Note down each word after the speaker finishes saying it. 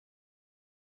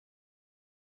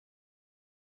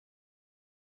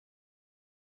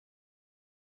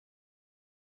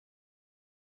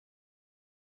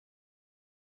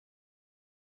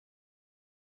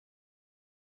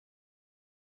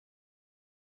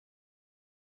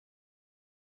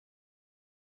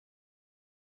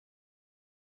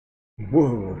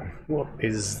Whoa, what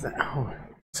is that? Oh,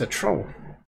 it's a troll.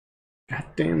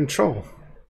 Goddamn troll.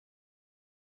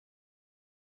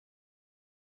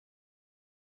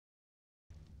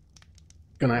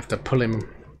 Gonna have to pull him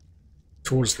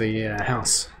towards the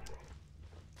house.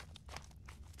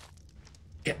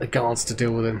 Get the guards to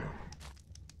deal with him.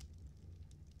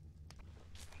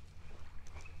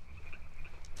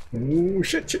 Ooh,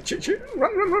 shit, shit, shit, shit.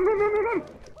 Run, run, run, run, run, run, run.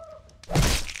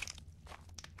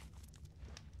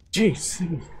 Jeez,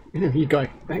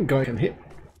 that guy can hit.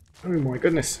 Oh my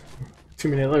goodness. Too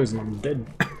many of those and I'm dead.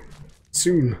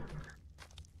 Soon.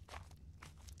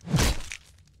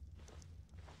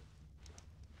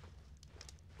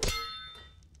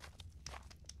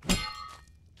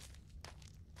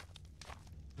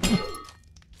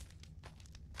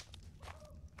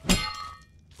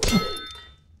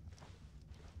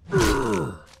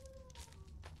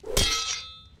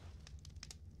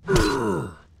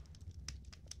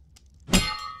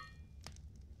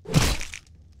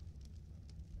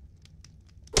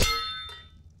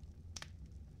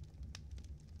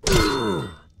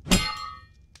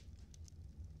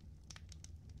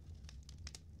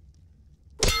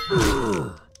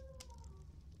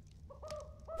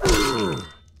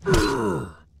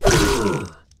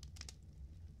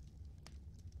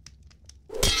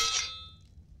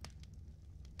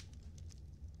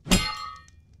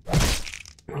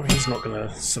 Oh, he's not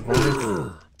gonna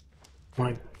survive.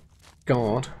 My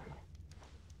God.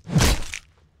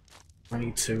 I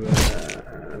need to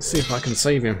see if I can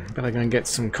save him. Better go and get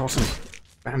some cotton.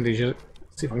 Bandage it.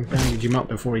 See if I can bandage him up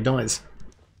before he dies.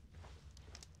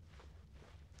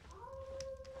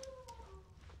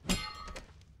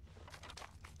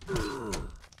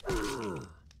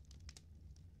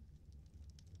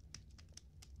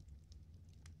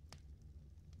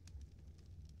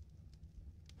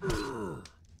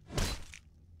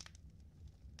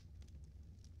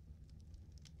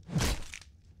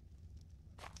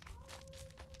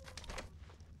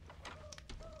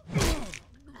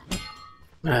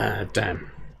 Ah,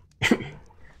 damn.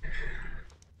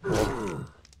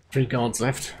 3 guards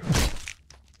left.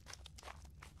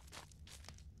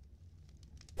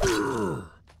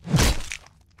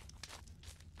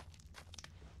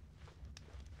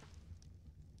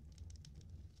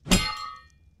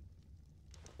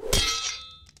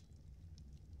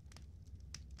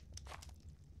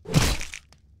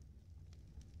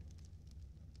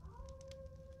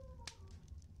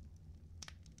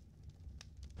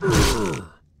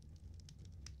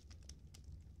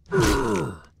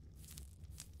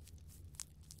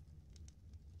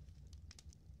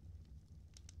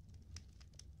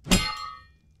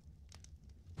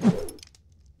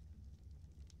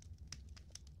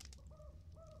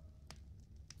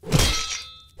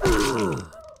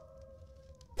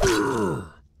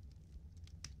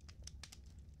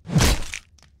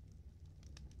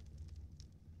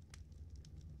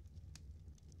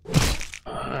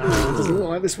 Doesn't look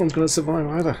like this one's going to survive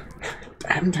either.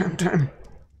 Damn, damn, damn.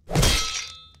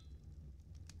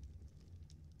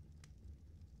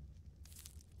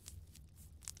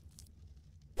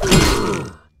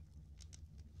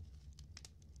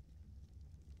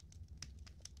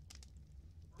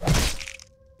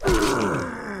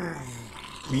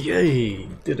 Yay!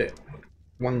 Did it.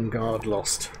 1 guard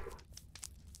lost.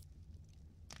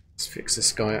 Let's fix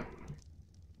this guy up.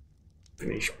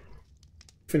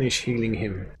 Finish healing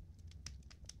him.